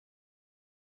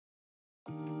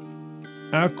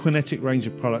Our Quinetic range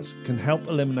of products can help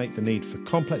eliminate the need for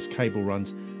complex cable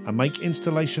runs and make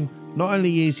installation not only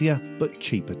easier but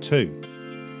cheaper too.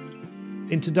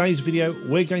 In today's video,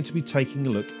 we're going to be taking a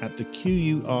look at the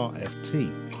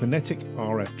QURFT, Quinetic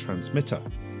RF Transmitter.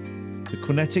 The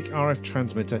Quinetic RF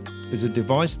Transmitter is a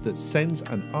device that sends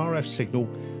an RF signal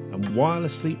and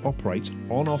wirelessly operates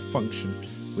on-off function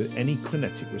with any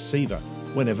Quinetic receiver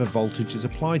whenever voltage is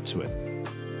applied to it.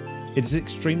 It is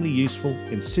extremely useful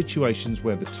in situations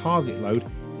where the target load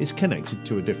is connected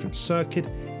to a different circuit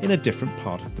in a different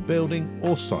part of the building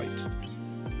or site.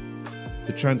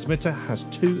 The transmitter has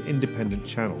two independent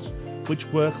channels which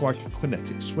work like a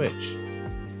Quinetic switch.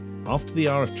 After the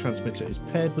RF transmitter is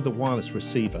paired with a wireless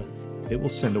receiver, it will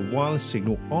send a wireless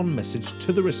signal on message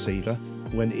to the receiver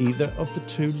when either of the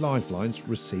two live lines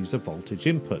receives a voltage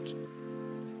input.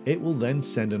 It will then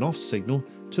send an off signal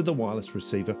to the wireless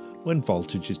receiver when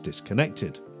voltage is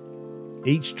disconnected.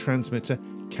 Each transmitter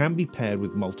can be paired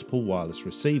with multiple wireless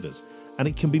receivers, and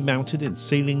it can be mounted in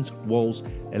ceilings, walls,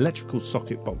 electrical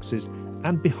socket boxes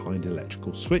and behind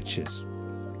electrical switches.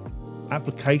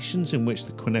 Applications in which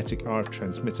the Quinetic RF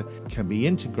transmitter can be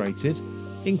integrated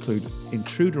include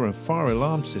intruder and fire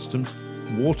alarm systems,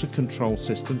 water control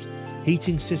systems,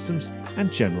 heating systems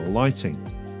and general lighting.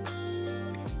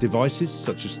 Devices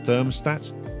such as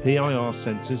thermostats, PIR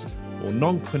sensors or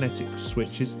non-Quinetic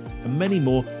switches and many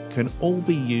more can all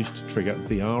be used to trigger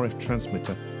the RF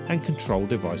transmitter and control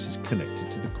devices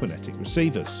connected to the Quinetic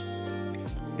receivers.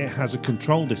 It has a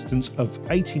control distance of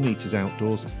 80 meters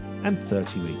outdoors and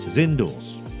 30 meters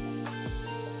indoors.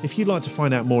 If you'd like to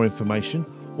find out more information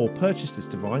or purchase this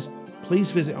device,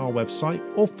 please visit our website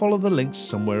or follow the links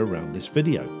somewhere around this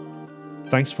video.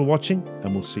 Thanks for watching,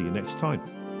 and we'll see you next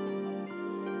time.